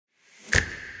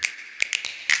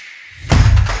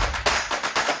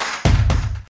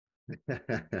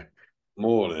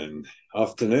Morning,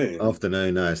 afternoon.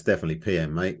 Afternoon, no, it's definitely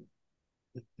PM, mate.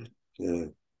 Yeah,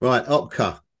 Right,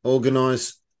 OPCA,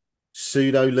 organised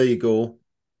pseudo-legal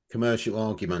commercial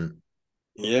argument.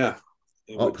 yeah.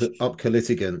 Which, OPCA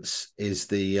litigants is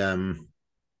the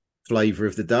flavour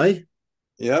of the day.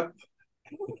 yep.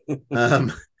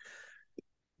 Um,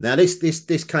 Now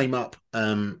this came up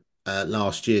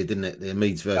last year, didn't it? The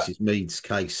Meads versus Meads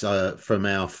case from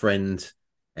our friend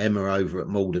Emma over at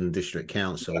Malden District Yeah,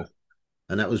 Council,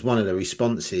 and that was one of the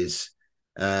responses,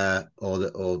 or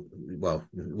well,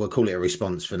 we'll call it a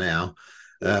response for now.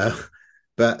 yeah, Uh,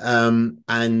 but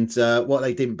and what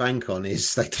they didn't bank on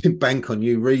is they didn't bank on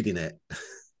you reading it.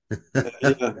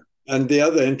 yeah. And the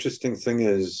other interesting thing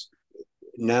is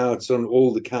now it's on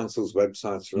all the councils'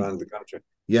 websites around the country.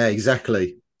 Yeah,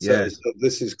 exactly. Yeah, So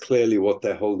this is clearly what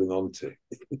they're holding on to.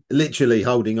 literally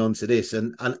holding on to this,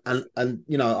 and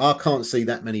you know, I can't see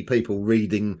that many people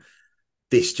reading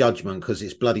this judgment because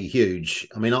it's bloody huge.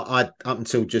 I mean, I up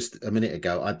until just a minute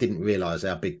ago, I didn't realize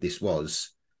how big this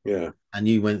was, Yeah, and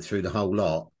you went through the whole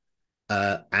lot.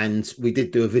 And we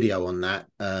did do a video on that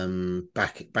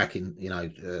back in a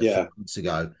few yeah, months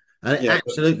ago, and it yeah,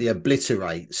 absolutely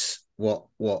obliterates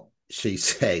what she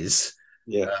says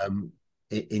yeah, um,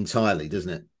 entirely,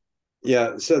 doesn't it?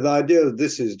 yeah. So the idea of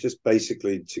this is just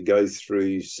basically to go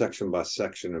through section by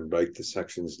section and break the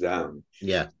sections down.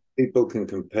 Yeah, People can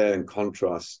compare and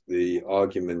contrast the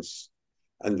arguments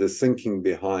and the thinking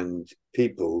behind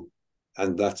people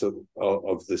and that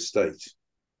of the state.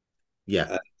 yeah.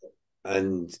 Uh,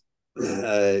 and,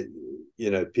 uh,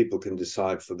 people can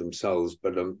decide for themselves,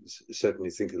 but I certainly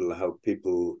think it'll help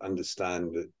people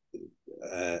understand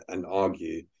and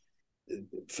argue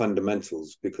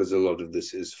fundamentals because a lot of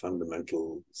this is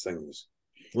fundamental things.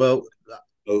 Well,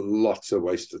 A lot's a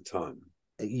waste of time.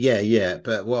 yeah, yeah.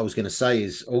 But what I was going to say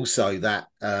is also that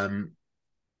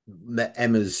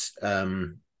Emma's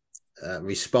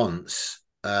response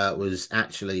was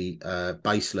actually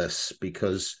baseless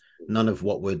because none of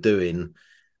what we're doing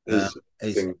uh, There's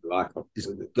is things like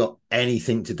is got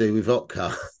anything to do with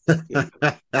Opca.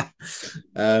 yeah,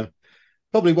 um,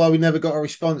 Probably why we never got a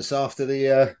response after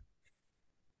yeah.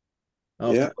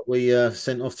 what we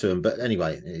sent off to him. But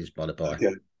anyway, it is by the by.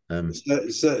 Okay. Um,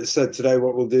 So today,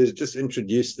 what we'll do is just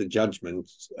introduce the judgment,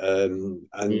 and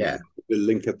yeah, the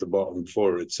link at the bottom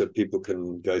for it, so people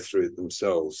can go through it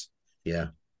themselves. yeah,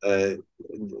 Uh,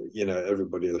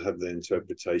 Everybody will have their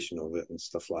interpretation of it and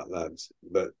stuff like that.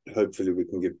 But hopefully, we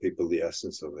can give people the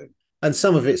essence of it. and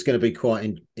some of it's going to be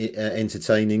quite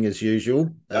entertaining as usual,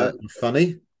 Yeah,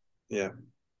 funny, yeah,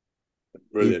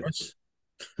 brilliant.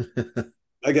 humorous.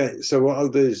 Okay, so what I'll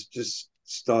do is just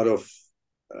start off.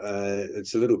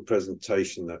 It's a little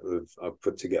presentation that I've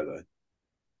put together,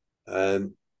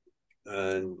 um,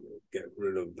 and get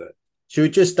rid of that. Should we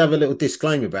just have a little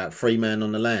disclaimer about Freeman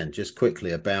on the land, just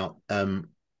quickly about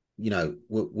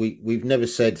we've never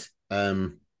said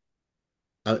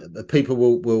people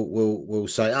will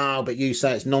say, oh, but you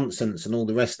say it's nonsense and all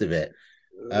the rest of it.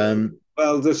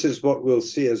 Well, this is what we'll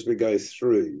see as we go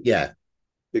through, Yeah,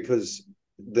 because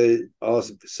there are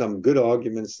some good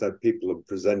arguments that people are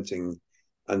presenting,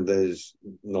 and there's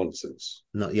nonsense.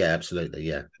 not yeah, absolutely,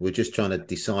 yeah. We're just trying to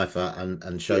decipher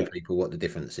and show Yeah, people what the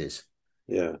difference is,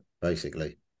 yeah.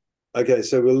 basically. Okay,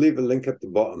 so we'll leave a link at the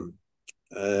bottom,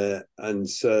 and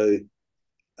so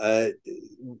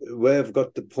where I've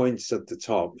got the points at the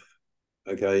top.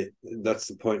 Okay, that's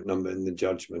the point number in the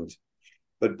judgment.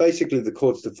 But basically, the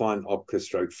courts define OPCA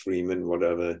stroke Freeman,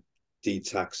 whatever,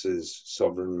 D-taxes,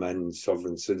 sovereign men,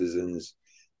 sovereign citizens,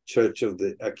 Church of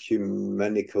the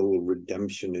Ecumenical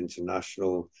Redemption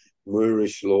International,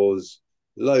 Moorish laws,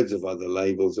 loads of other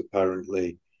labels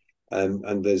apparently,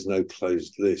 and there's no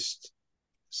closed list.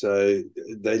 So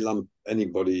they lump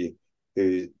anybody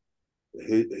who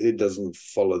doesn't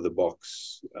follow the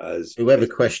box as Whoever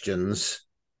questions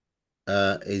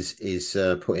is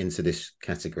put into this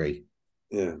category,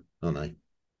 yeah. aren't they?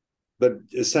 But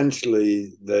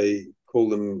essentially, they call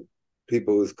them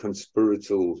people with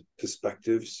conspiratorial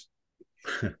perspectives,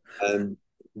 and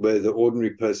where the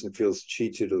ordinary person feels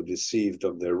cheated or deceived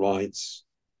of their rights,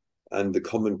 and the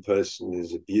common person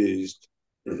is abused,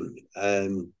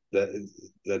 and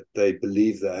that they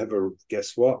believe they have a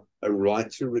guess what a right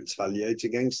to retaliate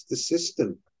against the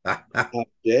system. How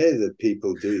dare the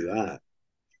people do that?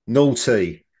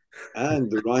 Naughty, And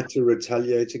the right to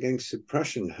retaliate against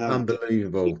suppression. How dare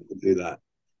unbelievable. people do that?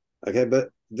 Okay, but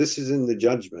this is in the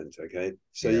judgment. Okay,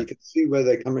 so Yeah, you can see where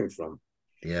they're coming from.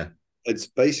 yeah, It's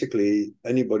basically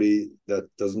anybody that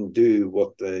doesn't do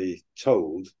what they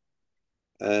told,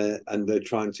 and they're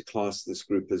trying to class this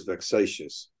group as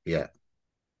vexatious. yeah.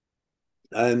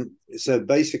 So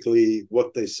basically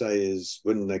what they say is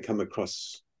when they come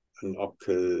across an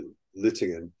OPCA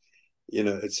litigant,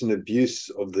 it's an abuse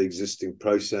of the existing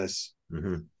process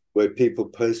where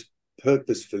people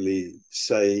purposefully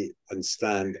say and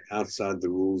stand outside the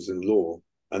rules and law,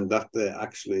 and that they're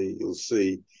actually, you'll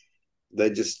see, they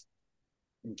just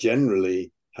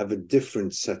generally have a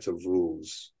different set of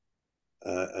rules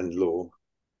and law,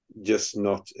 just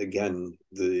not, again,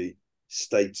 the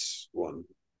state's one.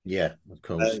 Yeah, of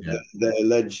course. They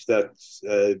allege that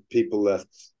people that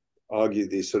argue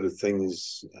these sort of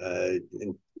things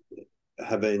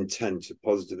have an intent, a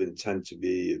positive intent to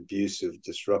be abusive,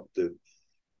 disruptive,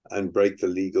 and break the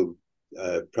legal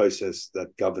process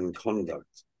that govern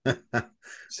conduct.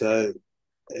 So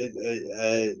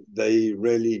they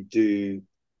really do.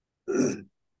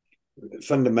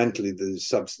 Fundamentally, the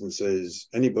substance is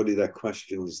anybody that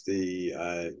questions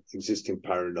the existing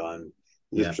paradigm,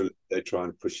 literally, they try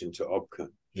and push into OPCA.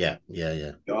 Yeah.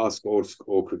 You ask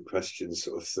awkward questions,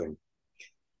 sort of thing.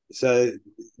 So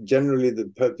generally,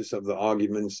 the purpose of the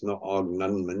arguments, not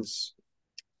arguments,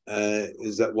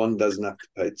 is that one doesn't have to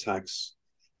pay tax,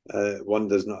 one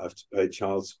does not have to pay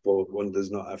child support, one does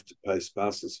not have to pay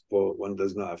spousal support, one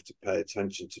does not have to pay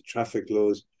attention to traffic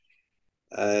laws.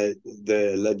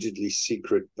 They're allegedly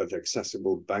secret but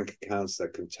accessible bank accounts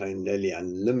that contain nearly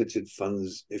unlimited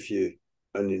funds if you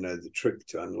only know the trick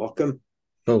to unlock them.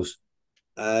 Of course.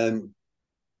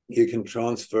 You can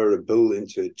transfer a bill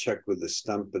into a check with a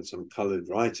stamp and some colored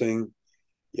writing.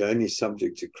 You're only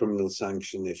subject to criminal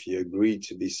sanction if you agree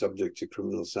to be subject to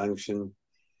criminal sanction.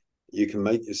 You can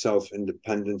make yourself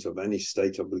independent of any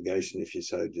state obligation if you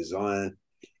so desire.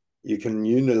 You can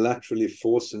unilaterally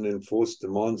force and enforce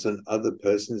demands on other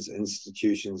persons,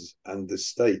 institutions, and the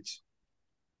state.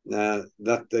 Now,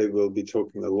 that they will be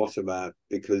talking a lot about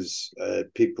because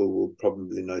people will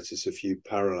probably notice a few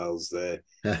parallels there.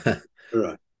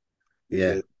 Right.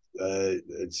 Yeah.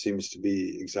 It seems to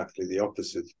be exactly the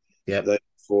opposite. Yeah. They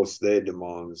force their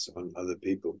demands on other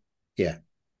people. Yeah.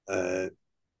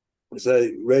 So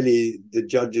really, the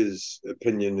judge's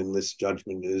opinion in this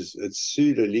judgment is it's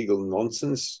pseudo-legal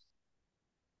nonsense.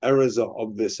 Errors are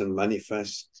obvious and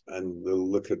manifest, and we'll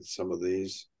look at some of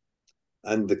these.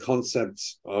 And the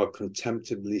concepts are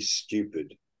contemptibly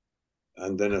stupid.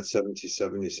 And then at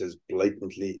 77, he says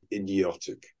blatantly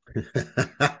idiotic.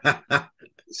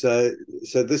 So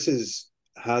this is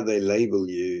how they label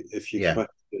you if you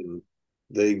question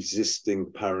the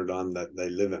existing paradigm that they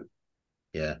live in.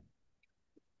 Yeah.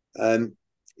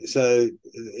 So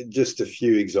just a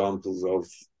few examples of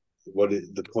what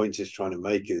the point is trying to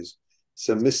make is,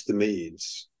 so Mr.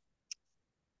 Meads,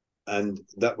 and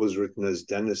that was written as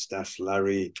Dennis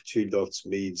Larry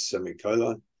Meads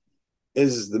semicolon,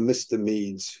 is the Mr.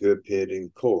 Meads who appeared in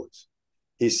court.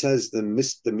 He says the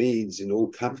Mr. Meads in all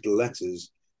capital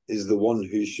letters is the one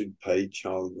who should pay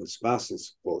child and spousal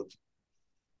support.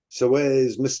 So where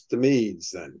is Mr.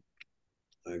 Meads then?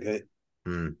 Okay.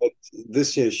 But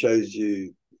this here shows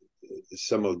you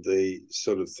some of the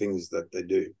sort of things that they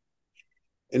do.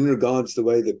 In regards to the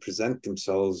way they present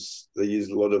themselves, they use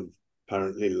a lot of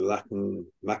apparently Latin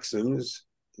maxims.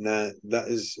 Now, that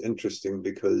is interesting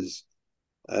because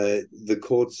the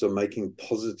courts are making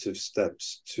positive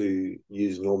steps to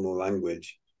use normal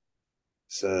language.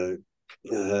 So,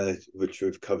 which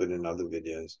we've covered in other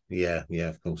videos. Yeah,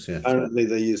 of course, yeah. Apparently,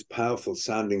 they use powerful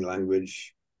sounding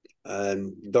language.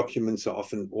 Documents are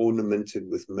often ornamented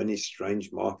with many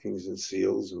strange markings and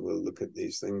seals, and we'll look at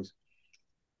these things.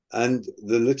 And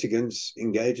the litigants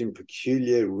engage in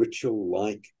peculiar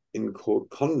ritual-like in-court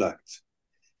conduct.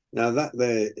 Now, that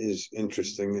there is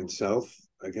interesting itself,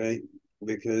 okay,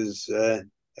 because,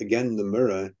 again, the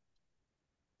mirror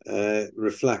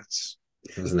reflects.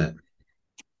 Doesn't it?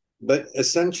 But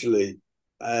essentially,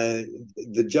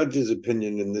 the judge's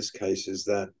opinion in this case is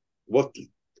that what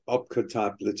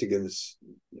OPCA-type litigants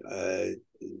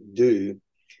do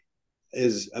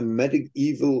is a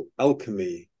medieval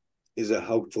alchemy is a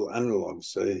helpful analog.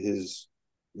 So he's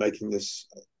making this,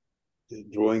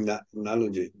 drawing that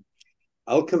analogy.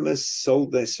 Alchemists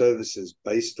sold their services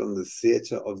based on the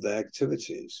theater of their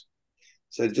activities.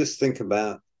 So just think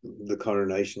about the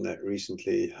coronation that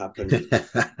recently happened.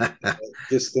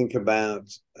 Just think about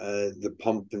the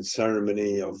pomp and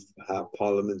ceremony of how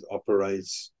Parliament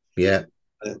operates. Yeah.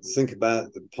 Think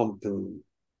about the pomp and,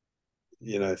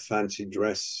 fancy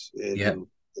dress in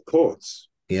the courts.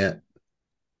 Yeah.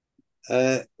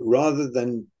 Rather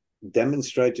than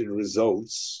demonstrated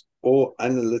results or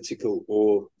analytical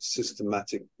or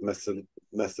systematic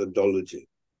methodology.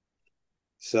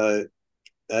 So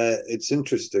it's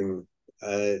interesting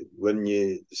when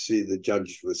you see the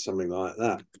judge with something like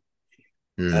that.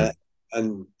 Uh,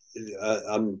 and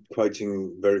I'm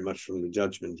quoting very much from the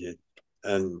judgment here.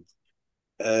 And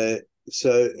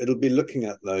so it'll be looking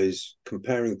at those,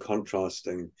 comparing,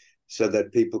 contrasting, so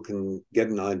that people can get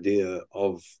an idea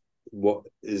of what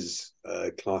is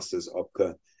classed as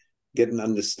OPCA, get an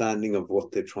understanding of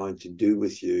what they're trying to do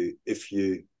with you if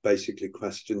you basically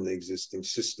question the existing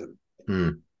system.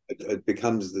 It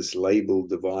becomes this label,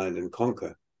 divide and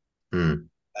conquer. And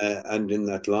in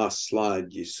that last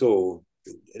slide you saw,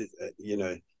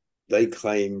 they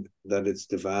claim that it's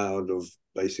devoured of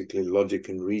basically logic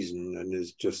and reason and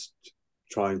is just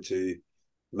trying to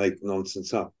make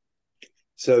nonsense up.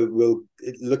 So we'll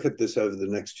look at this over the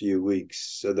next few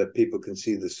weeks so that people can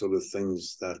see the sort of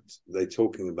things that they're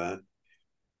talking about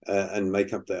and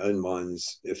make up their own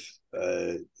minds if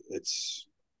it's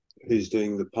who's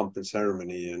doing the pomp and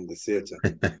ceremony and the theatre.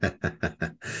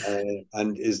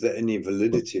 And is there any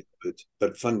validity of it?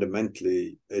 But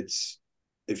fundamentally, it's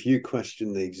if you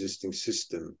question the existing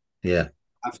system,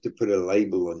 have to put a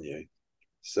label on you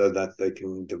so that they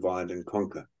can divide and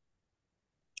conquer.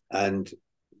 And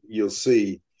you'll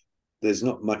see there's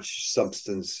not much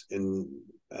substance in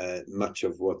much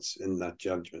of what's in that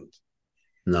judgment.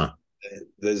 No.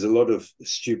 There's a lot of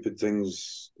stupid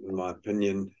things, in my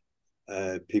opinion.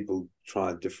 People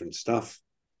try different stuff.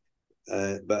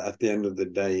 But at the end of the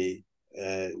day,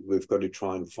 we've got to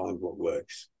try and find what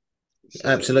works. So,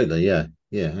 absolutely, yeah,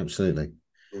 absolutely.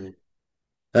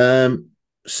 Mm.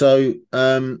 So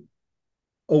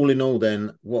all in all,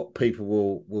 then, what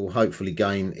people will hopefully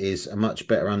gain is a much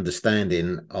better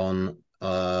understanding on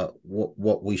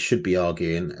what we should be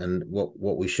arguing and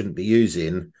what we shouldn't be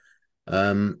using,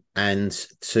 and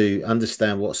to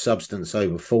understand what substance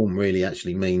over form really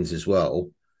actually means as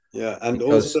well. Yeah, and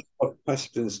because, also what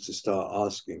questions to start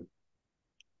asking.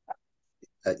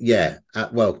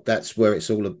 Well, that's what it's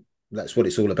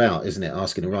all about, isn't it?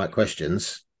 Asking the right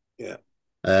questions. Yeah.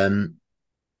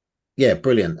 Yeah,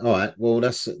 brilliant. All right. Well,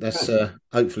 that's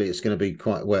hopefully it's going to be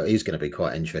quite it's going to be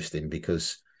quite interesting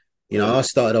because I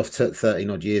started off 13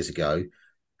 odd years ago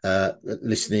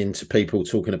listening to people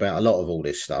talking about a lot of all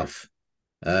this stuff.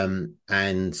 And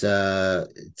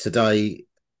today,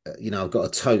 I've got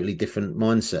a totally different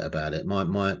mindset about it.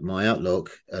 My outlook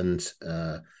and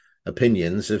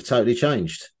opinions have totally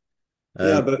changed.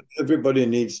 But everybody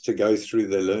needs to go through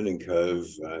their learning curve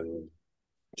and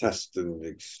test and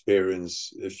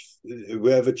experience. If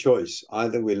we have a choice,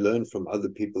 either we learn from other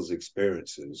people's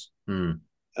experiences,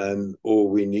 or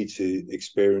we need to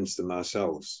experience them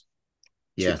ourselves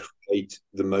to create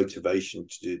the motivation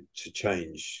to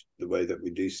change the way that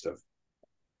we do stuff.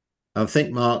 I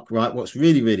think, Mark, right, what's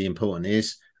really, really important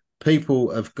is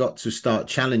people have got to start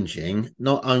challenging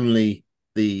not only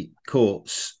the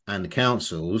courts and the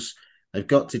councils, they've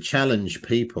got to challenge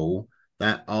people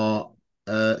that are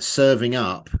serving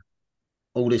up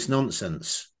all this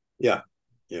nonsense. Yeah,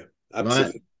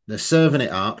 absolutely. Right? They're serving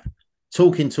it up,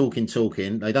 talking.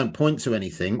 They don't point to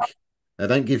anything. They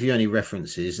don't give you any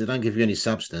references. They don't give you any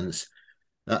substance.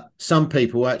 Some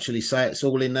people actually say it's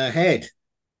all in their head.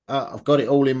 I've got it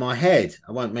all in my head.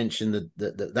 I won't mention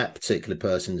that particular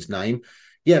person's name.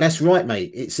 Yeah, that's right,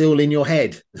 mate. It's all in your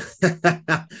head.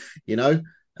 But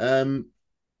the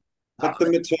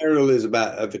material is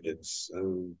about evidence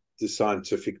and the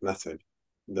scientific method.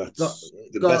 That's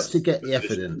the best to get the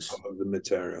evidence of the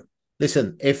material.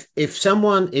 Listen, if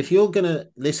you're going to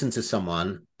listen to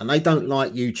someone and they don't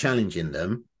like you challenging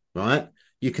them, right?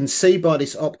 You can see by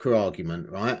this OPCA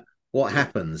argument, right, what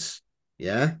happens.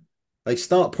 Yeah. They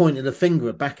start pointing the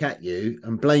finger back at you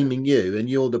and blaming you, and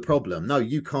you're the problem. No,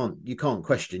 you can't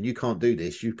question. You can't do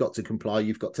this. You've got to comply.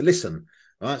 You've got to listen.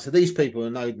 Right. So these people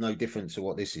are no different to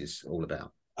what this is all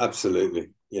about. Absolutely.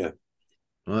 Yeah.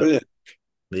 Right. Brilliant.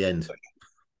 The end.